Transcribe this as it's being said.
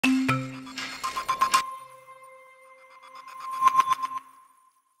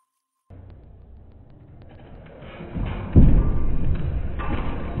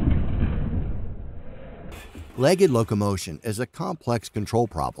Legged locomotion is a complex control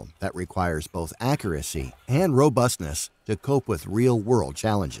problem that requires both accuracy and robustness to cope with real-world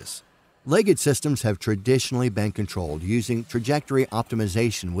challenges. Legged systems have traditionally been controlled using trajectory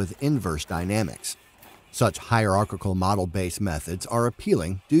optimization with inverse dynamics. Such hierarchical model-based methods are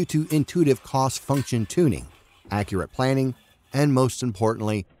appealing due to intuitive cost-function tuning, accurate planning, and most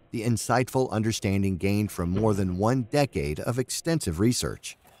importantly, the insightful understanding gained from more than 1 decade of extensive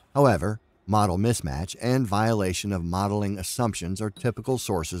research. However, model mismatch and violation of modeling assumptions are typical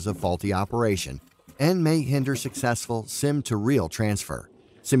sources of faulty operation and may hinder successful sim-to-real transfer.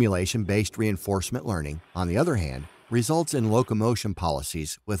 Simulation-based reinforcement learning, on the other hand, results in locomotion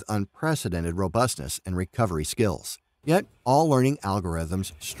policies with unprecedented robustness and recovery skills. Yet, all learning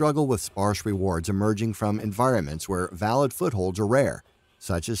algorithms struggle with sparse rewards emerging from environments where valid footholds are rare,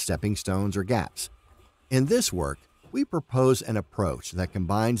 such as stepping stones or gaps. In this work, we propose an approach that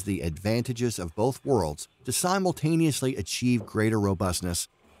combines the advantages of both worlds to simultaneously achieve greater robustness,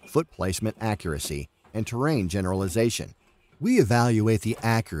 foot placement accuracy, and terrain generalization. We evaluate the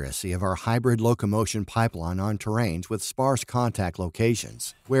accuracy of our hybrid locomotion pipeline on terrains with sparse contact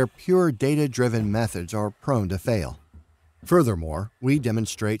locations, where pure data-driven methods are prone to fail. Furthermore, we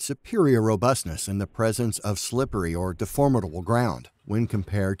demonstrate superior robustness in the presence of slippery or deformable ground when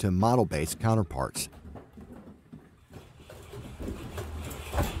compared to model-based counterparts.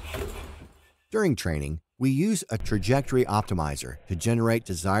 During training, we use a trajectory optimizer to generate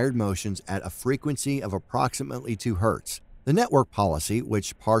desired motions at a frequency of approximately 2 Hz. The network policy,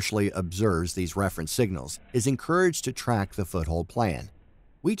 which partially observes these reference signals, is encouraged to track the foothold plan.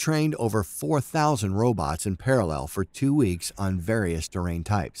 We trained over 4,000 robots in parallel for 2 weeks on various terrain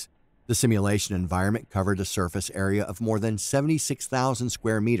types. The simulation environment covered a surface area of more than 76,000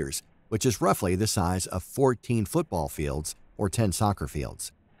 square meters, which is roughly the size of 14 football fields or 10 soccer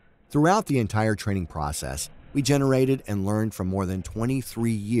fields. Throughout the entire training process, we generated and learned from more than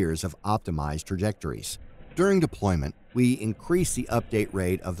 23 years of optimized trajectories. During deployment, we increased the update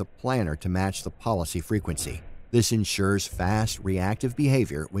rate of the planner to match the policy frequency. This ensures fast, reactive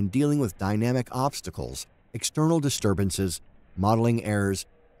behavior when dealing with dynamic obstacles, external disturbances, modeling errors,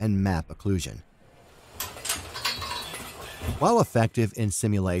 and map occlusion. While effective in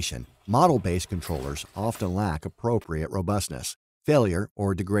simulation, model-based controllers often lack appropriate robustness. Failure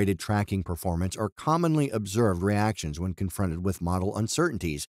or degraded tracking performance are commonly observed reactions when confronted with model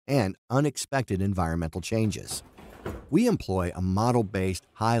uncertainties and unexpected environmental changes. We employ a model-based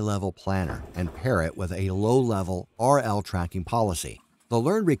high-level planner and pair it with a low-level RL tracking policy. The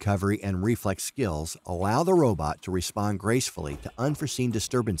learned recovery and reflex skills allow the robot to respond gracefully to unforeseen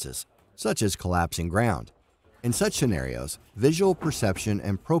disturbances, such as collapsing ground. In such scenarios, visual perception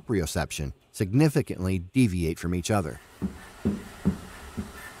and proprioception significantly deviate from each other.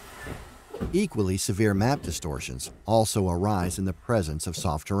 Equally severe map distortions also arise in the presence of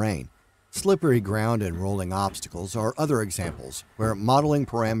soft terrain. Slippery ground and rolling obstacles are other examples where modeling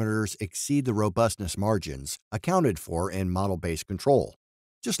parameters exceed the robustness margins accounted for in model-based control.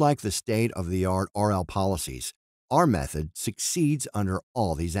 Just like the state-of-the-art RL policies, our method succeeds under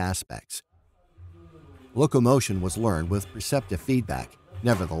all these aspects. Locomotion was learned with perceptive feedback.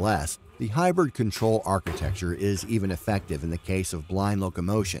 Nevertheless, the hybrid control architecture is even effective in the case of blind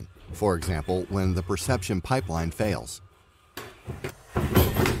locomotion, for example, when the perception pipeline fails.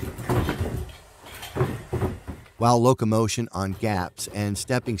 While locomotion on gaps and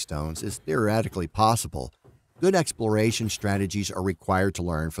stepping stones is theoretically possible, good exploration strategies are required to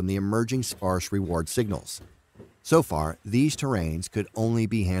learn from the emerging sparse reward signals. So far, these terrains could only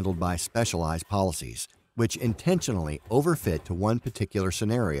be handled by specialized policies, which intentionally overfit to one particular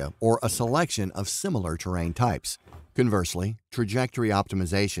scenario or a selection of similar terrain types. Conversely, trajectory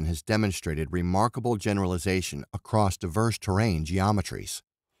optimization has demonstrated remarkable generalization across diverse terrain geometries.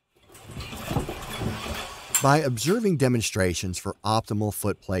 By observing demonstrations for optimal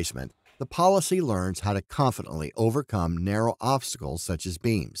foot placement, the policy learns how to confidently overcome narrow obstacles such as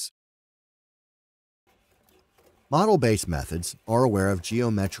beams. Model-based methods are aware of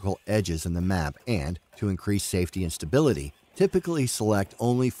geometrical edges in the map and, to increase safety and stability, typically select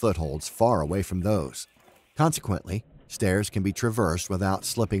only footholds far away from those. Consequently, stairs can be traversed without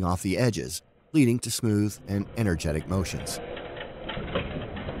slipping off the edges, leading to smooth and energetic motions.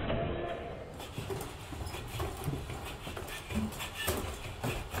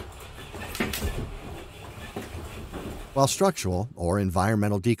 While structural or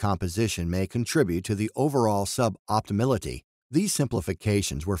environmental decomposition may contribute to the overall suboptimality, these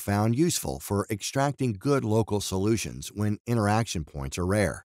simplifications were found useful for extracting good local solutions when interaction points are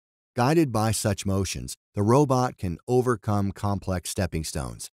rare. Guided by such motions, the robot can overcome complex stepping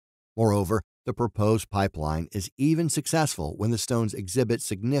stones. Moreover, The proposed pipeline is even successful when the stones exhibit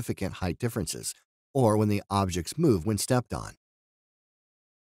significant height differences or when the objects move when stepped on.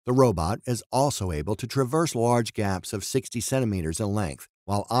 The robot is also able to traverse large gaps of 60 centimeters in length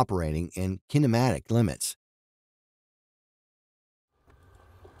while operating in kinematic limits.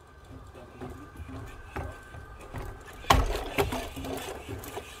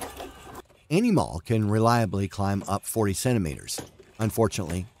 Any mall can reliably climb up 40 centimeters.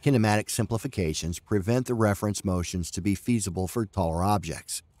 Unfortunately, kinematic simplifications prevent the reference motions to be feasible for taller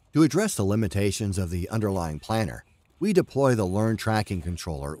objects. To address the limitations of the underlying planner, we deploy the Learn Tracking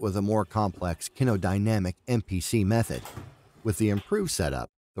Controller with a more complex kinodynamic MPC method. With the improved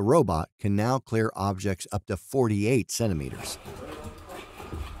setup, the robot can now clear objects up to 48 centimeters.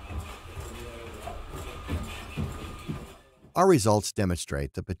 Our results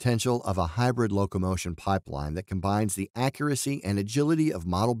demonstrate the potential of a hybrid locomotion pipeline that combines the accuracy and agility of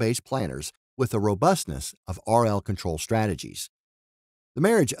model-based planners with the robustness of RL control strategies. The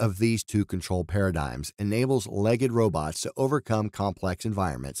marriage of these two control paradigms enables legged robots to overcome complex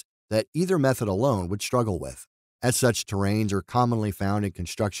environments that either method alone would struggle with. As such terrains are commonly found in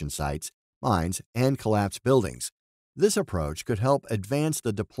construction sites, mines, and collapsed buildings. This approach could help advance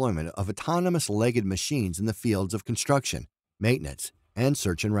the deployment of autonomous legged machines in the fields of construction, maintenance, and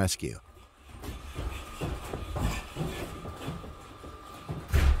search and rescue.